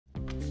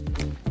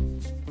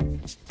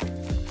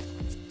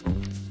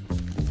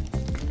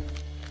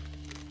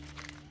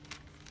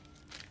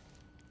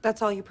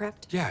That's all you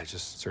prepped? Yeah, I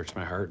just searched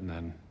my heart and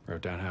then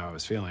wrote down how I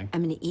was feeling.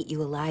 I'm gonna eat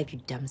you alive,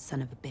 you dumb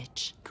son of a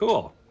bitch.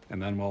 Cool.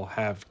 And then we'll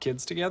have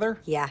kids together?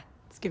 Yeah,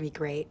 it's gonna be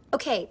great.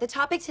 Okay, the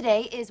topic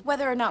today is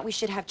whether or not we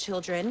should have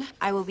children.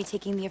 I will be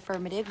taking the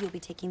affirmative, you'll be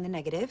taking the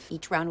negative.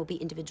 Each round will be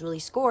individually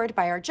scored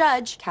by our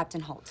judge,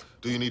 Captain Holt.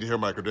 Do you need to hear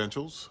my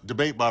credentials?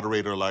 Debate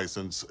moderator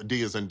license,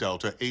 D as in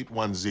Delta,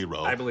 810.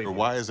 I believe or you.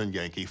 Y as in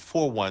Yankee,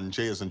 41,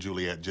 J as in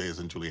Juliet, J as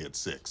in Juliet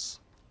 6.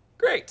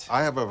 Great.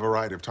 I have a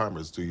variety of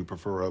timers. Do you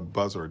prefer a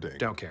buzz or a ding?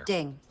 Don't care.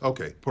 Ding.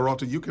 Okay,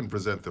 Peralta, you can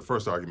present the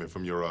first argument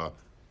from your,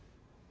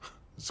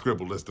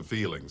 scribbled list of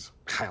feelings.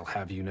 I'll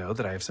have you know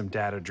that I have some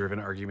data-driven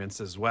arguments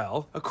as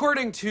well.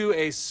 According to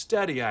a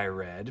study I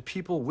read,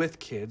 people with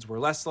kids were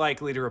less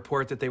likely to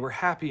report that they were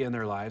happy in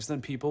their lives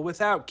than people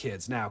without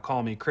kids. Now,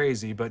 call me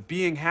crazy, but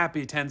being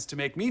happy tends to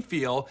make me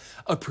feel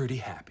pretty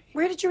happy.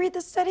 Where did you read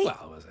this study? Well,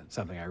 it wasn't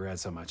something I read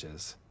so much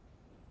as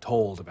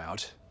told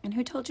about. And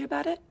who told you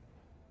about it?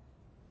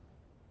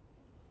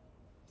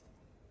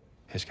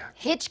 Hitchcock.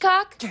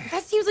 Hitchcock?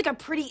 That seems like a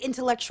pretty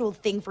intellectual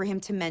thing for him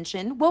to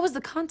mention. What was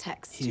the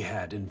context? He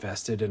had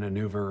invested in a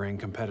NuvaRing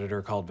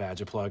competitor called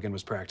Vagiplug and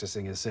was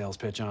practicing his sales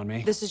pitch on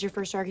me. This is your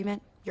first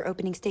argument? Your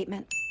opening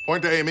statement?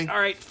 Point to Amy. All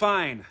right,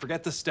 fine.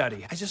 Forget the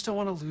study. I just don't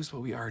want to lose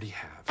what we already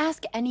have.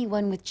 Ask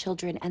anyone with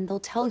children and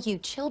they'll tell you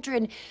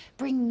children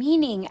bring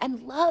meaning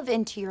and love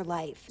into your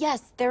life.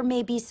 Yes, there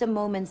may be some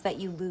moments that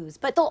you lose,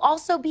 but there'll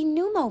also be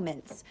new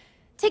moments.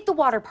 Take the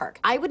water park.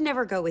 I would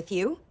never go with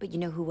you, but you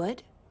know who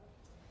would?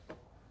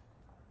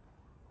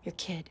 Your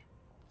kid.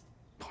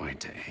 Point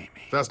to Amy.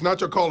 That's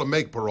not your call to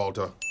make,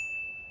 Peralta.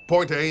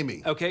 Point to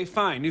Amy. Okay,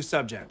 fine. New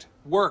subject.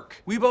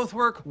 Work. We both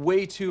work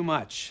way too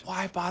much.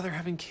 Why bother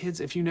having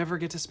kids if you never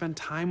get to spend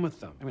time with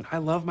them? I mean, I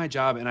love my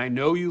job and I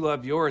know you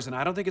love yours, and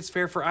I don't think it's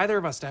fair for either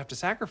of us to have to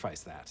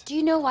sacrifice that. Do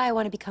you know why I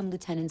want to become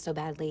lieutenant so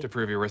badly? To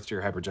prove your worth to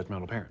your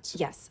hyperjudgmental parents.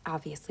 Yes,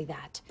 obviously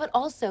that. But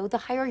also, the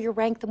higher your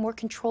rank, the more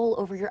control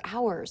over your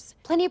hours.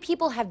 Plenty of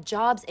people have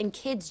jobs and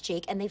kids,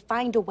 Jake, and they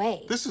find a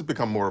way. This has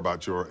become more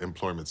about your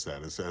employment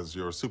status. As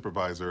your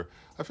supervisor,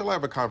 I feel I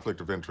have a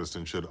conflict of interest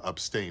and should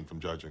abstain from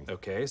judging.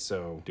 Okay,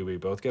 so do we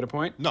both get a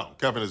point? No,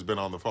 Kevin has been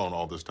on the phone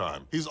all this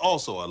time. He's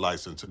also a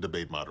licensed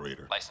debate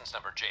moderator. License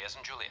number J as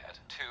in Juliet,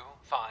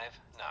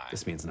 259.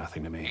 This means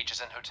nothing to me. H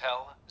as in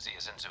Hotel, Z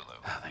as in Zulu.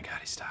 Oh, thank God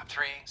he stopped.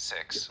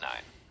 369.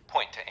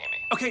 Point to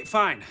Amy. Okay,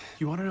 fine.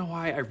 You want to know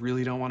why I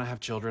really don't want to have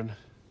children?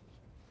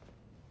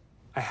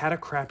 I had a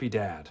crappy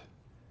dad.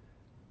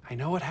 I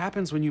know what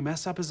happens when you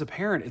mess up as a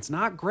parent. It's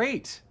not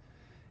great.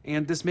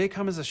 And this may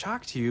come as a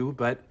shock to you,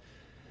 but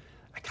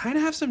I kind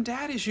of have some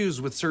dad issues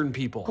with certain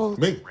people.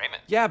 Me?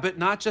 Raymond. Yeah, but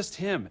not just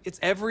him. It's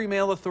every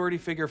male authority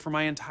figure for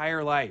my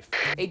entire life.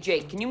 Hey,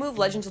 Jake, can you move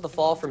Legends of the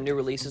Fall from new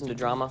releases into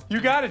drama?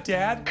 You got it,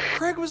 Dad.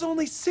 Craig was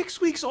only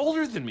 6 weeks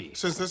older than me.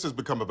 Since this has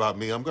become about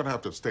me, I'm going to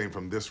have to abstain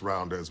from this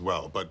round as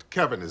well, but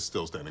Kevin is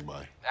still standing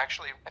by.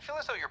 Actually, I feel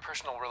as though your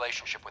personal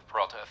relationship with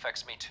Peralta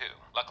affects me too.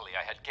 Luckily,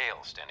 I had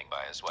Gail standing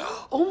by as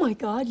well. Oh my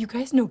God, you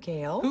guys know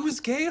Gail? Who is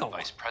Gail?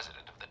 Vice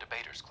president of the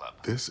Debaters Club.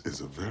 This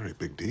is a very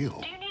big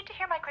deal. Do you need to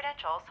hear my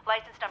credentials?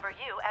 License number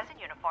U as in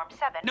uniform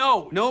 7.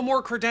 No, no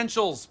more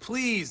credentials,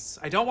 please.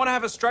 I don't want to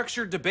have a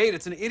structured debate.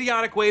 It's an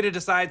idiotic way to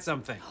decide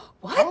something.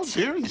 What? How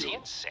dare Is he you?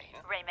 insane?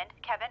 Raymond,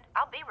 Kevin,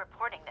 I'll be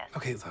reporting this.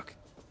 Okay, look,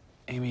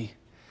 Amy,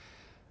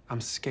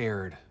 I'm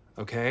scared,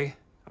 okay?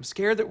 I'm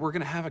scared that we're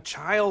gonna have a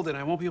child and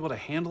I won't be able to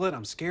handle it.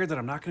 I'm scared that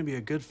I'm not gonna be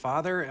a good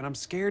father, and I'm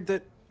scared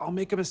that I'll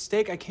make a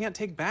mistake I can't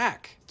take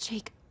back.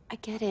 Jake, I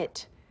get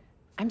it.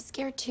 I'm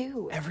scared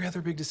too. Every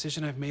other big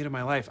decision I've made in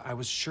my life, I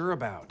was sure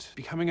about.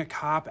 Becoming a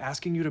cop,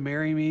 asking you to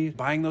marry me,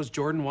 buying those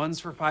Jordan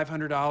 1s for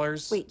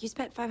 $500. Wait, you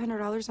spent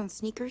 $500 on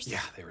sneakers?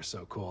 Yeah, they were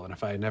so cool, and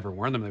if I had never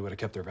worn them, they would have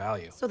kept their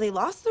value. So they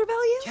lost their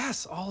value?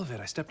 Yes, all of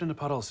it. I stepped in a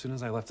puddle as soon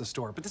as I left the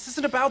store. But this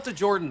isn't about the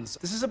Jordans.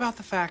 This is about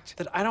the fact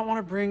that I don't want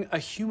to bring a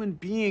human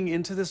being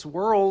into this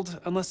world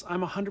unless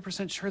I'm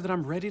 100% sure that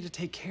I'm ready to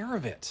take care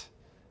of it.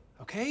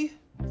 Okay?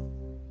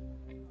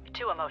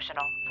 Too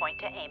emotional. Point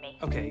to Amy.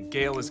 Okay,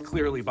 Gail is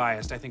clearly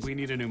biased. I think we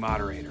need a new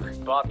moderator.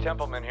 Bob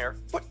Templeman here.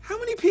 What? How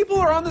many people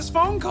are on this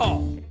phone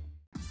call?